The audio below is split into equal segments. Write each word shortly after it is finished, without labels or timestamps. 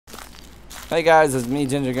Hey guys, it's me,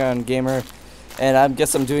 GingerGoneGamer, and I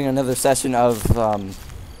guess I'm doing another session of,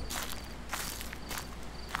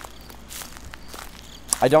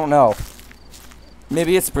 I don't know.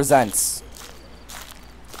 Maybe it's Presents.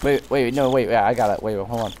 Wait, yeah, I got it. Wait,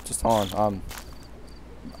 hold on. Just hold on.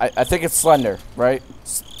 I think it's Slender, right?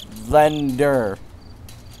 Slender.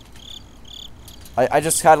 I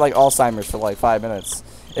just had, like, Alzheimer's for, like, 5 minutes.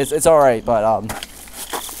 It's alright, but,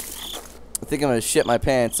 I think I'm gonna shit my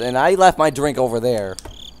pants, and I left my drink over there.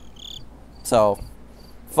 So,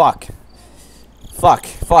 fuck. I'm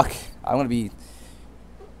gonna be.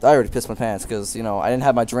 I already pissed my pants because you know I didn't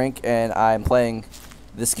have my drink, and I'm playing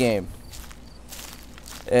this game.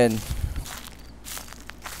 And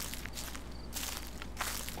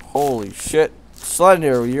holy shit,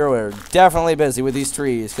 Slender, you're definitely busy with these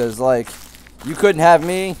trees, because like you couldn't have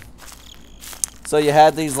me, so you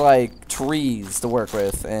had these like trees to work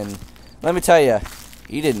with, and. Let me tell you,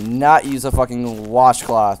 he did not use a fucking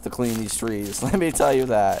washcloth to clean these trees. Let me tell you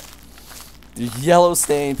that. The yellow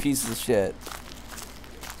stained pieces of shit.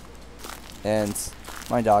 And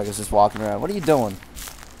my dog is just walking around. What are you doing?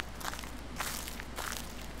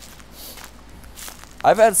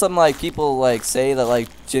 I've had some like people like say that like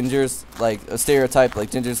gingers, like a stereotype,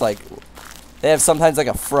 like gingers like they have sometimes like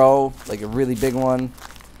a fro, like a really big one.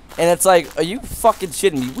 And it's like, are you fucking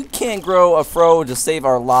shitting me? We can't grow a fro to save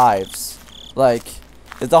our lives. Like,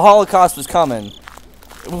 if the Holocaust was coming,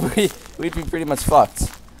 we'd be pretty much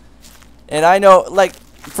fucked. And I know, like,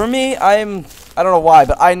 for me, I don't know why,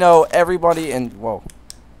 but I know everybody in, whoa.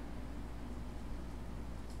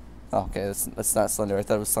 Oh, okay, that's not Slender. I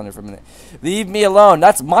thought it was Slender for a minute. Leave me alone.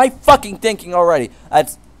 That's my fucking thinking already.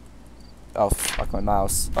 That's, oh, fuck my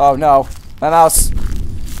mouse. Oh, no, my mouse.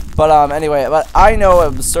 But anyway, but I know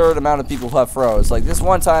an absurd amount of people who have fros. Like this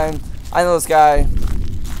one time, I know this guy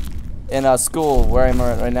in school where I'm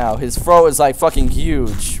at right now. His fro is like fucking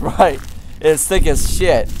huge, right? It's thick as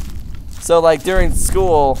shit. So like during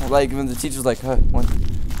school, like when the teacher's like,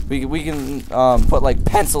 we can put like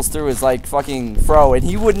pencils through his like fucking fro, and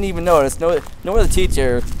he wouldn't even notice. No other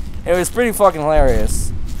teacher. It was pretty fucking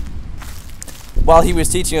hilarious. While he was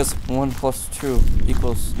teaching us 1 + 2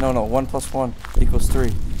 equals 1 + 1 =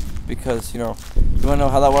 3. Because, you know, you want to know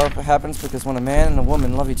how that happens? Because when a man and a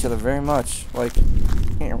woman love each other very much, like,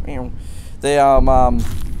 they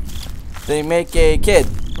make a kid,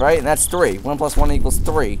 right? And that's 3. 1 + 1 =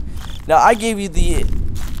 3. Now, I gave you the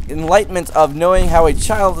enlightenment of knowing how a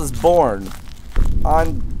child is born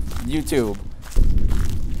on YouTube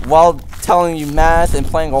while telling you math and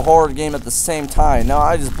playing a horror game at the same time. Now,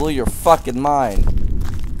 I just blew your fucking mind.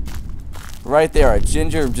 Right there, a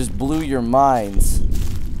ginger just blew your minds.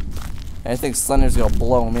 And I think Slender's gonna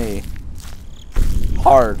blow me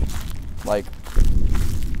hard, like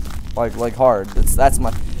hard. That's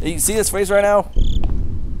my. You see this face right now?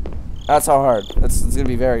 That's how hard. It's gonna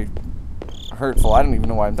be very hurtful. I don't even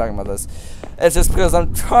know why I'm talking about this. It's just because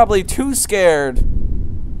I'm probably too scared.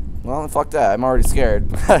 Well, fuck that. I'm already scared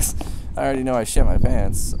because I already know I shit my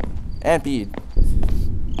pants and peed.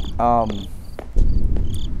 I'm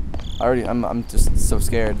just so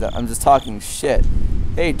scared that I'm just talking shit.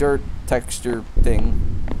 Hey, dirt texture thing.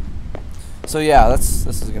 So yeah, this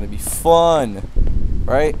is gonna be fun,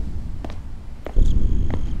 right?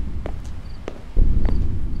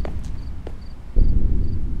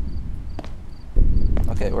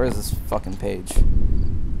 Okay, where is this fucking page?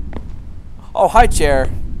 Oh, hi chair.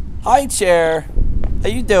 Hi chair. How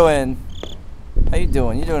you doing? How you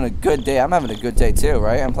doing? You're doing a good day. I'm having a good day too,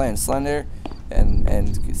 right? I'm playing Slender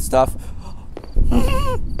and stuff.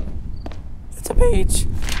 It's a page.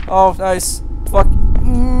 Oh, nice. Fuck.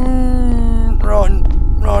 Run.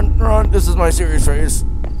 This is my serious face.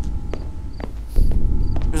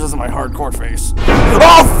 This is my hardcore face.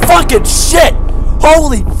 Oh, fucking shit!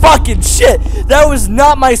 Holy fucking shit! That was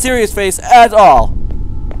not my serious face at all.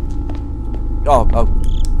 Oh.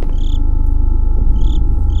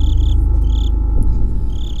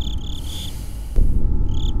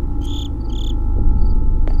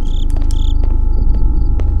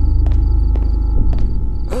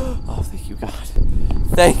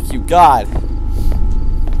 Thank you, God.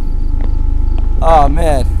 Oh,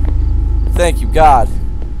 man. Thank you, God.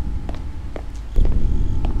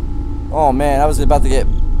 Oh, man. I was about to get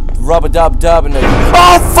rub-a-dub-dub and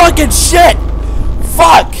oh, fucking shit!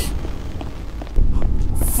 Fuck!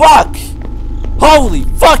 Fuck! Holy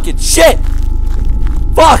fucking shit!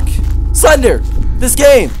 Fuck! Slender! This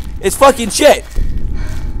game is fucking shit!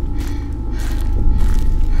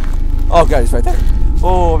 Oh, God, he's right there.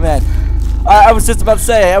 Oh, man. I was just about to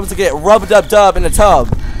say I was gonna get rub-a-dub-dub in a tub,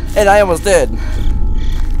 and I almost did.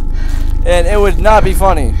 and it would not be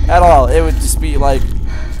funny at all. It would just be like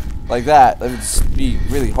that. It would just be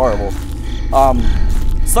really horrible.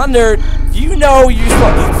 Slender, you know you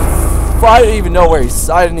I didn't even know where he's.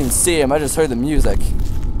 I didn't even see him. I just heard the music,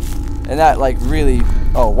 and that like really.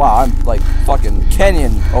 Oh wow, I'm like fucking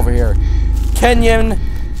Kenyan over here. Kenyan.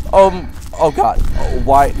 Oh god. Oh,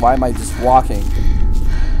 why am I just walking?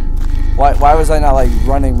 Why was I not like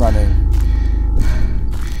running?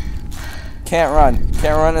 Can't run.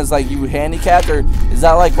 Can't run is like you handicapped, or is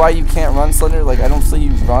that like why you can't run, Slender? Like I don't see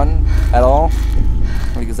you run at all.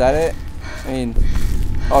 Like is that it? I mean,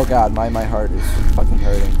 oh god, my heart is fucking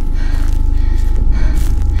hurting.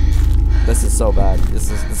 This is so bad.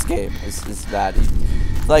 This game is bad.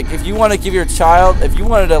 Like if you want to give your child, if you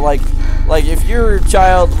wanted to like if your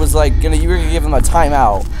child was like you were gonna give them a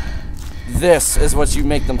timeout, this is what you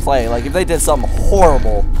make them play. Like if they did something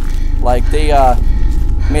horrible, like they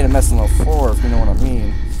made a mess on the floor, if you know what I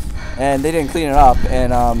mean, and they didn't clean it up,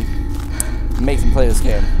 and make them play this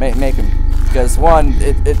game. Make them, because one,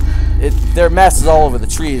 their mess is all over the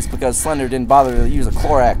trees because Slender didn't bother to use a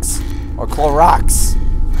Clorox or Clorox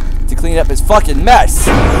to clean up his fucking mess.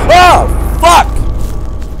 Oh fuck!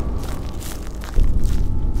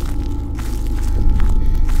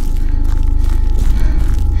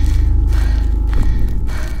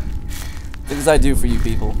 Things I do for you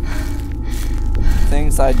people.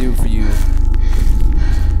 Things I do for you.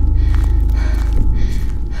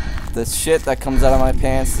 The shit that comes out of my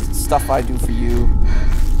pants, the stuff I do for you,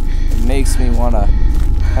 it makes me wanna,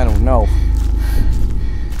 I don't know.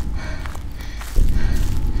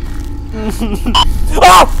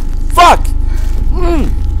 Oh! Fuck!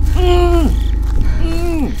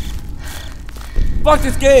 Fuck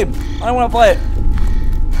this game! I don't wanna play it.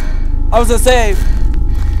 I was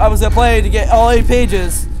gonna play to get all 8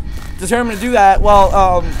 pages. Determined to do that.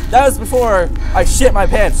 Well, that was before I shit my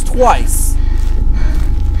pants twice.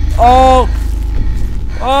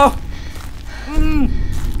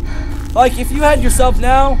 Like if you had yourself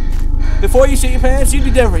now, before you shit your pants, you'd be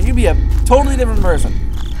different. You'd be a totally different person.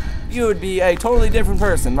 You would be a totally different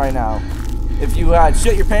person right now. If you had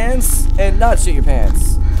shit your pants and not shit your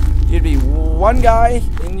pants. You'd be one guy,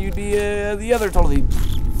 and you'd be the other totally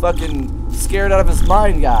fucking scared out of his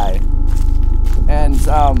mind guy. And,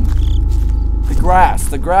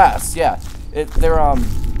 the grass, yeah.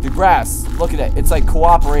 The grass, look at it. It's like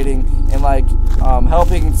cooperating and like,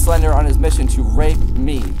 helping Slender on his mission to rape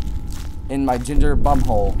me in my ginger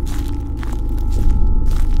bumhole.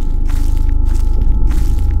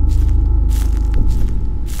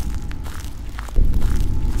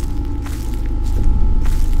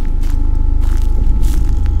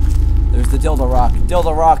 There's the dildo rock.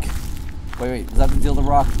 Dildo rock. Wait, is that the dildo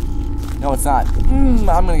rock? No, it's not. I'm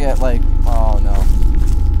gonna get like, oh no.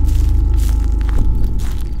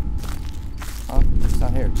 Oh, it's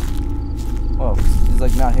not here. Whoa, he's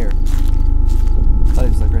like not here. I thought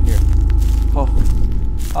he was like right here. Oh.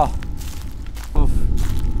 Oof.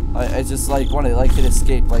 I just like want to like hit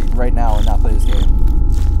escape like right now and not play this game.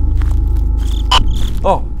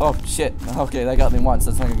 Oh shit. Okay, that got me once.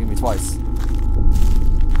 That's not gonna give me twice.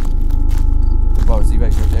 Whoa, is he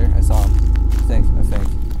right there? I saw him. I think.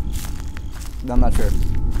 I'm not sure.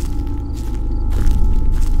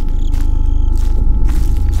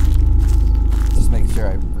 Just making sure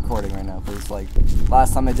I'm recording right now, because like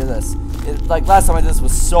last time I did this,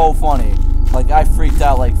 was so funny. Like I freaked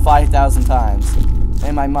out like 5,000 times,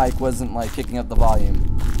 and my mic wasn't like picking up the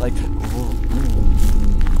volume. Like,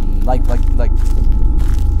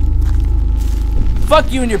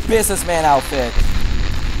 fuck you and your businessman outfit.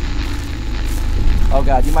 Oh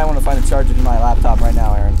god, you might want to find a charger to my laptop right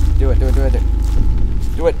now, Aaron. Do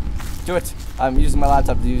it. I'm using my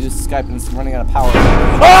laptop to use Skype and it's running out of power.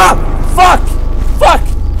 Ah! Fuck!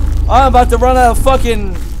 I'm about to run out of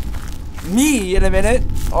fucking me in a minute.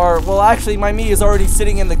 Or, well, actually, my me is already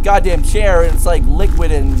sitting in the goddamn chair and it's like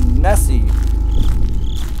liquid and messy.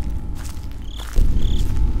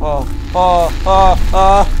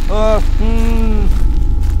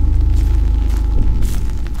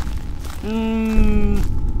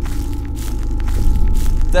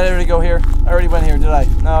 Did I already go here? I already went here, did I?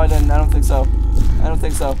 No, I didn't. I don't think so. I don't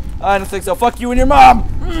think so. Fuck you and your mom!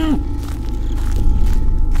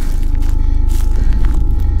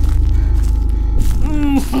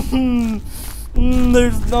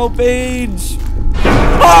 There's no page.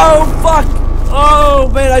 Oh, fuck! Oh,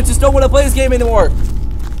 man, I just don't want to play this game anymore.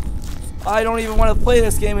 I don't even want to play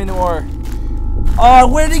this game anymore. Oh,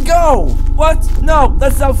 where'd he go? What? No,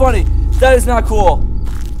 that's not funny. That is not cool.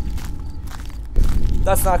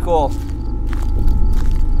 That's not cool.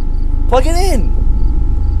 Plug it in.